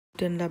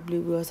and lovely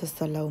viewers,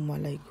 আসসালামু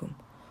আলাইকুম।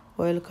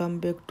 Welcome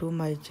back to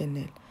my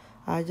channel.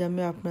 আজ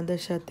আমি আপনাদের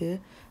সাথে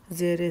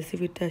যে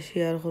রেসিপিটা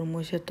শেয়ার করবো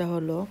সেটা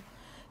হলো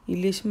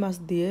ইলিশ মাছ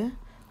দিয়ে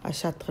আর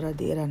সাতকরা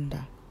দিয়ে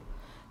রান্না।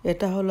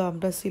 এটা হলো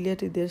আমরা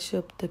সিলেটিদের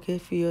সব থেকে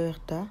প্রিয়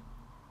একটা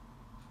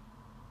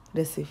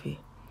রেসিপি।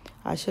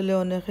 আসলে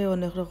অনেকে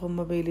অনেক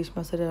রকমভাবে ইলিশ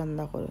মাছের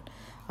রান্না করেন।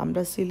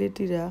 আমরা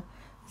সিলেটিরা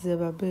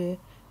যেভাবে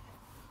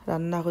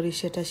রান্না করি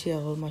সেটা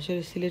শেয়ার করবো।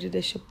 আসলে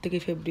সিলেটিদের সব থেকে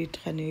ফেভারিট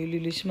খানি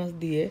ইলিশ মাছ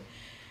দিয়ে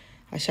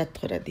আর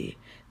সাতকরা দিয়ে।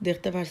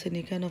 দেখতে পাচ্ছেন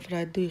এখানে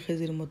প্রায় 2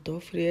 কেজির মতো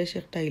ফ্রেশ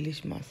একটা ইলিশ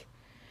মাছ,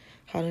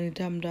 কারণ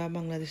এটা আমরা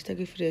বাংলাদেশ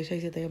থেকে ফ্রেশ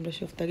আইছে তাই আমরা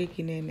সব থেকে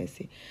কিনে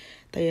এনেছি।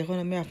 তাই এখন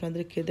আমি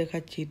আপনাদেরকে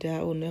দেখাচ্ছি এটা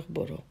অনেক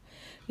বড়,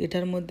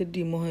 এটার মধ্যে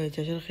ডিমও হয়েছে,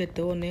 আসলে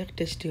খেতেও অনেক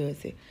টেস্টি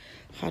হয়েছে,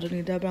 কারণ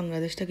এটা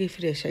বাংলাদেশ থেকে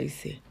ফ্রেশ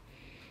আইছে।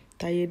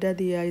 তাই এটা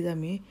দিয়ে আজ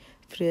আমি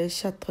ফ্রেশ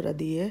সাতকরা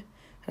দিয়ে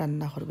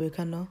রান্না করবো।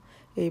 এখানেও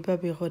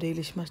এইভাবে করে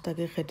ইলিশ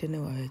মাছটাকে কেটে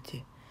নেওয়া হয়েছে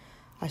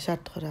আর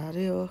সাতকরা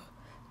আরেও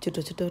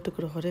ছোটো ছোটো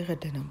টুকরো করে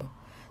কেটে নেব।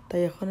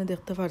 তাই এখানে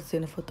দেখতে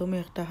পাচ্ছেন প্রথমে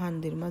একটা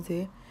হান্ডির মাঝে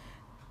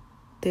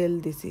তেল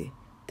দিছি,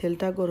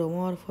 তেলটা গরম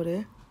হওয়ার পরে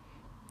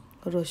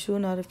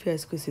রসুন আর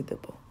পেঁয়াজ কুচি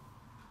দেব।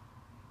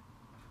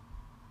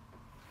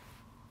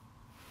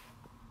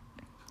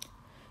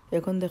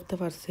 এখন দেখতে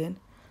পাচ্ছেন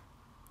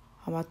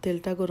আমার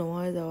তেলটা গরম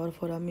হয়ে যাওয়ার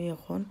পর আমি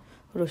এখন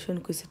রসুন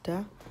কুচিটা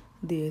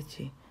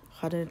দিয়েছি,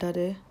 কারণ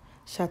এটারে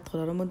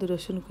সাতকরার মধ্যে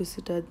রসুন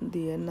কুচিটা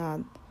দিয়ে না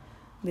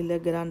দিলে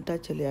গ্রানটা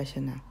চলে আসে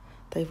না।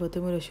 তাই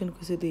প্রথমে রসুন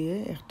কুচি দিয়ে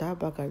একটা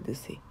বাগার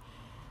দিছি।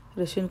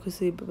 রসুন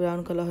কুচি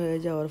ব্রাউন কালার হয়ে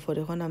যাওয়ার পর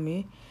এখন আমি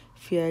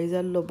পেঁয়াজ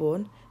আর লবণ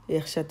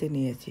একসাথে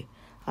নিয়েছি।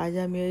 আজ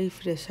আমি এই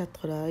ফ্রেশ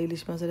সাতকরা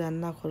ইলিশ মাছের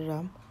রান্না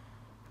করলাম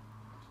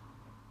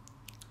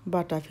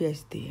বাটা পেঁয়াজ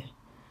দিয়ে,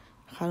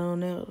 কারণ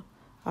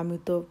আমি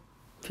তো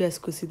পেঁয়াজ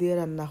কুচি দিয়ে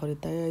রান্না করি,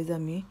 তাই আজ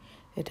আমি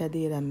এটা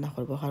দিয়ে রান্না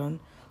করব, কারণ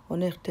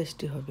অনেক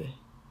টেস্টি হবে।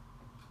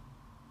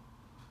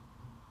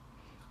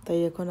 তাই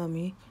এখন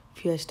আমি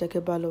পেঁয়াজটাকে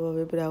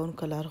ভালোভাবে ব্রাউন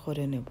কালার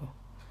করে নেব,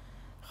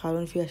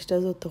 কারণ পেঁয়াজটা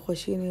যত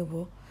কষিয়ে নেব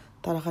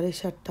তরকারির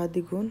স্বাদটা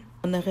দ্বিগুণ।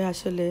 অনেকে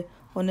আসলে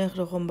অনেক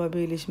রকমভাবে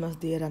ইলিশ মাছ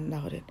দিয়ে রান্না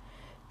করেন,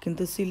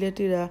 কিন্তু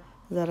সিলেটিরা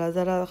যারা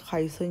যারা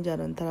খাইছেন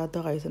জানেন, তারা তো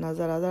খাইছেন, আর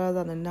যারা যারা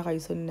জানেন না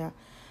খাইছেন না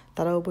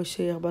তারা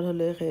অবশ্যই একবার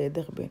হলে খেয়ে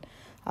দেখবেন,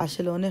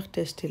 আসলে অনেক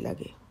টেস্টি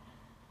লাগে।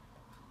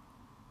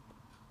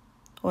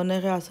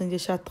 অনেকে আছেন যে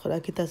সাতকরা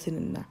কিতা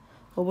চিনেন না,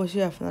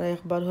 অবশ্যই আপনারা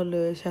একবার হলে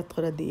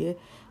সাতকরা দিয়ে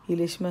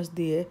ইলিশ মাছ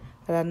দিয়ে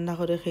রান্না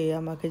করে খেয়ে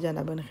আমাকে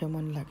জানাবেন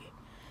কেমন লাগে।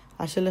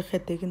 আসলে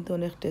খেতে কিন্তু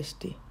অনেক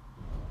টেস্টি।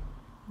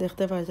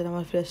 দেখতে পাচ্ছেন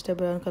আমার ফ্রেশটা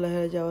ব্রাউন কালার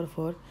হয়ে যাওয়ার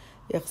পর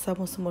 1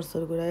 চামচ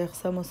মরচের গুঁড়া, 1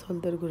 চামচ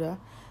হলদের গুঁড়া,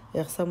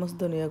 1 চামচ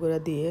ধনিয়া গুঁড়া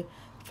দিয়ে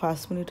 5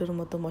 মিনিটের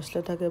মতো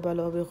মশলাটাকে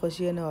ভালোভাবে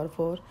কষিয়ে নেওয়ার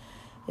পর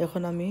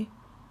এখন আমি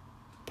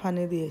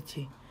পানি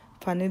দিয়েছি।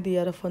 পানি দিয়ে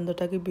আর 15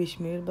 থেকে 20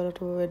 মিনিট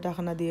ভালোভাবে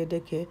ঢাকনা দিয়ে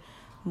ডেকে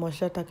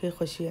মশলাটাকে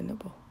কষিয়ে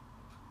নেব।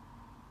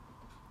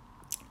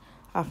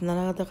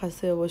 আপনাদের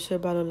কাছে অবশ্যই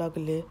ভালো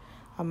লাগলে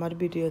আমার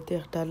ভিডিওতে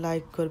একটা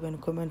লাইক করবেন,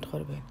 কমেন্ট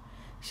করবেন,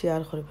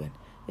 শেয়ার করবেন।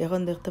 এখন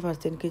দেখতে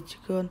পাচ্ছেন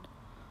কিছুক্ষণ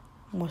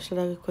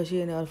মশলাটাকে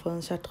কষিয়ে নেওয়ার পর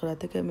সাতকরা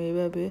থেকে আমি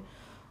এইভাবে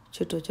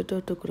ছোটো ছোটো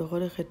টুকরো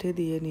করে কেটে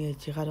দিয়ে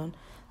নিয়েছি, কারণ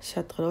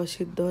সাতকরাও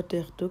সিদ্ধ হতে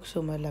একটু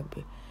সময়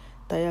লাগবে।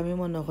 তাই আমি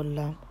মনে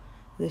করলাম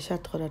যে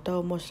সাতকরাটাও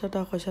মশলাটা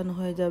কষানো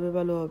হয়ে যাবে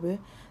ভালোভাবে,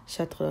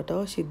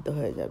 সাতকরাটাও সিদ্ধ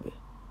হয়ে যাবে।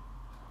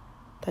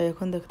 তাই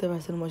এখন দেখতে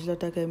পাচ্ছেন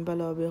মশলাটাকে আমি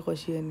ভালোভাবে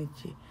কষিয়ে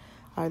নিচ্ছি,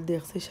 আর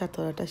দেখছি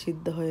সাতকরাটা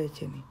সিদ্ধ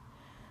হয়েছে নি,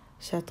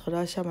 সাতকরা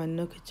সামান্য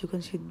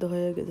কিছুক্ষণ সিদ্ধ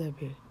হয়ে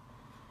যাবে।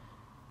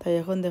 তাই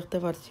এখন দেখতে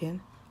পাচ্ছেন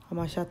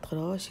আমার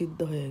সাতকরাও সিদ্ধ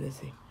হয়ে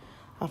গেছে।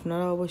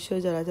 আপনারা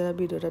অবশ্যই যারা যারা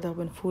ভিডিওটা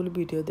দেখবেন ফুল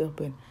ভিডিও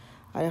দেখবেন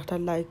আর একটা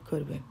লাইক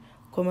করবেন,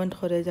 কমেন্ট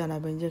করে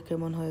জানাবেন যে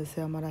কেমন হয়েছে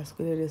আমার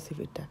আজকের এই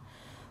রেসিপিটা।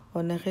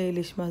 অনেকে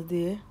ইলিশ মাছ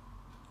দিয়ে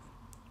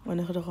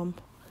অনেক রকম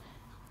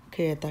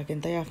খেয়ে থাকেন,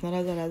 তাই আপনারা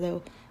যারা যারা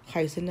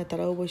খাইছেন না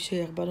তারা অবশ্যই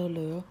একবার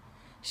হলেও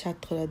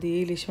সাতকরা দিয়ে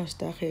ইলিশ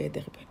মাছটা খেয়ে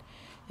দেখবেন।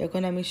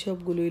 এখন আমি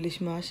সবগুলো ইলিশ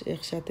মাছ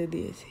একসাথে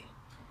দিয়েছি।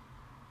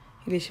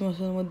 ইলিশ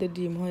মাছের মধ্যে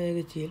ডিম হয়ে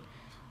গেছিল,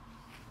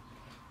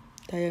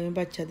 তাই আমি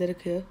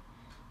বাচ্চাদেরকে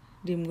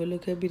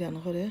ডিমগুলোকে বিরান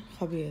করে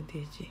খাইয়ে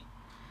দিয়েছি,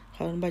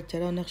 কারণ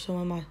বাচ্চারা অনেক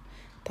সময় মাছ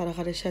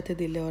তরকারির সাথে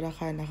দিলে ওরা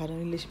খায় না, কারণ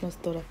ইলিশ মাছ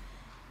তো ওরা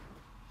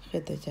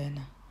খেতে চায়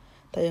না।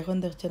 তাই এখন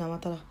দেখছেন আমার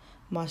তারা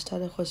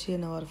মাছটারে কষিয়ে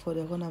নেওয়ার পর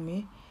এখন আমি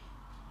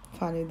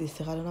পানি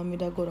দিচ্ছি, কারণ আমি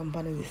এটা গরম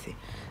পানি দিছি।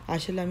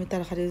 আসলে আমি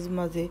তরকারির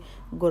মাঝে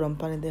গরম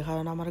পানি দিই,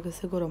 কারণ আমার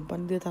কাছে গরম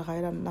পানি দিয়ে তরকারি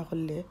রান্না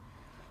করলে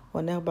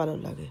অনেক ভালো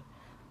লাগে।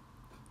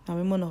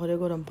 আমি মনে করি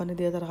গরম পানি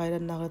দিয়ে তরকারি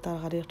রান্না করে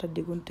তরকারি একটা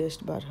দ্বিগুণ টেস্ট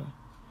বার হয়।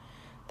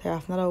 তাই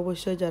আপনারা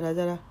অবশ্যই যারা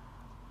যারা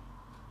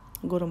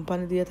গরম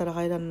পানি দিয়ে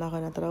তরকারি রান্না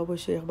করে না তারা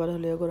অবশ্যই একবার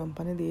হলেও গরম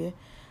পানি দিয়ে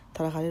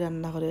তরকারি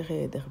রান্না করে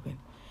খেয়ে দেখবেন।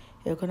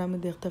 এখন আমি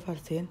দেখতে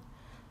পাচ্ছেন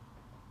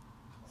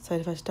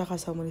 4-5টা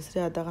কাঁচামরিচে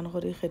আধা কান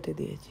করে কেটে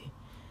দিয়েছি।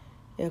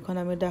 এখন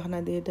আমি ঢাকনা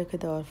দিয়ে ঢেকে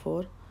দেওয়ার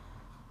পর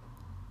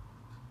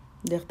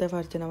দেখতে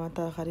পাচ্ছেন আমার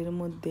তরকারির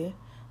মধ্যে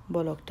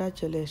বলকটা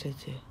চলে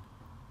এসেছে।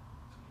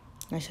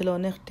 আসলে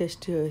অনেক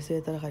টেস্টি হয়েছে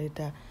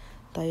তরকারিটা,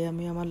 তাই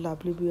আমি আমার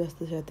লাভলি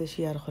ভিউয়ার্সদের সাথে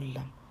শেয়ার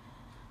করলাম,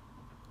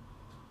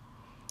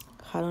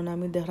 কারণ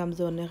আমি দেখলাম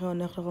যে অনেকে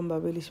অনেক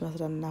রকমভাবে ইলিশ মাছ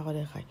রান্না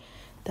করে খায়।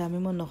 তা আমি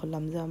মনে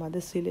করলাম যে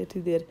আমাদের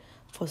সিলেটিদের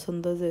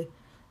পছন্দ যে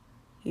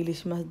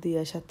ইলিশ মাছ দিয়ে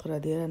সাতকরা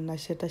দিয়ে রান্না,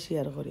 সেটা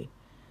শেয়ার করি।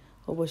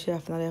 অবশ্যই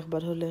আপনারা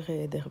একবার হলে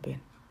খেয়ে দেখবেন।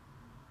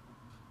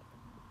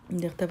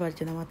 দেখতে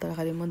পাচ্ছেন আমার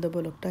তরকারির মধ্যে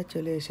বলকটা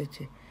চলে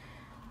এসেছে।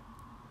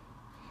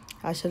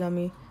 আসলে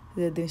আমি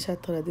যেদিন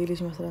সাতকরা দিয়ে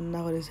ইলিশ মাছ রান্না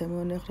করেছি, আমি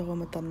অনেক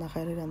রকমের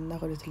রান্না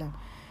করেছিলাম,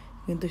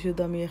 কিন্তু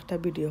শুধু আমি একটা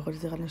ভিডিও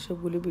করেছি, কারণ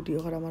সবগুলি ভিডিও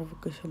করা আমার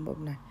পক্ষে সম্ভব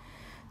নয়।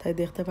 তাই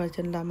দেখতে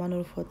পাচ্ছেন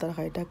নামানোর পর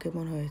তরকারিটা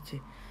কেমন হয়েছে।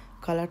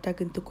 কালারটা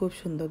কিন্তু খুব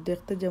সুন্দর,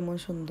 দেখতে যেমন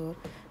সুন্দর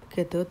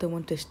খেতেও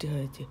তেমন টেস্টি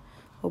হয়েছে।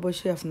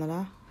 অবশ্যই আপনারা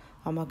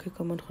আমাকে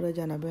কমেন্ট করে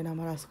জানাবেন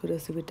আমার আজকের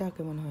রেসিপিটা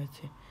কেমন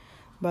হয়েছে।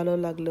 ভালো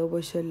লাগলে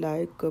অবশ্যই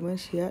like,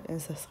 comment, share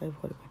and subscribe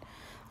করবেন।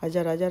 আর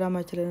যারা যারা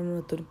আমার চ্যানেলে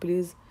নতুন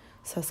প্লিজ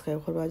সাবস্ক্রাইব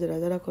করবেন। আর যারা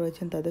যারা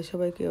করেছেন তাদের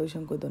সবাইকে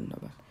অসংখ্য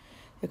ধন্যবাদ।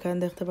 এখানে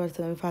দেখতে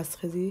পাচ্ছেন আমি 5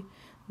 কেজি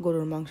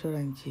গরুর মাংস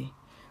রাঁধছি,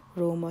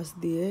 রৌ মাছ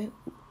দিয়ে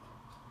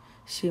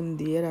শিম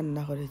দিয়ে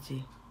রান্না করেছি।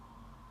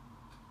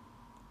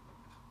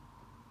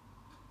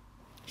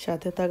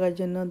 সাথে থাকার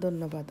জন্য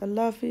ধন্যবাদ।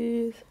 আল্লাহ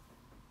হাফিজ।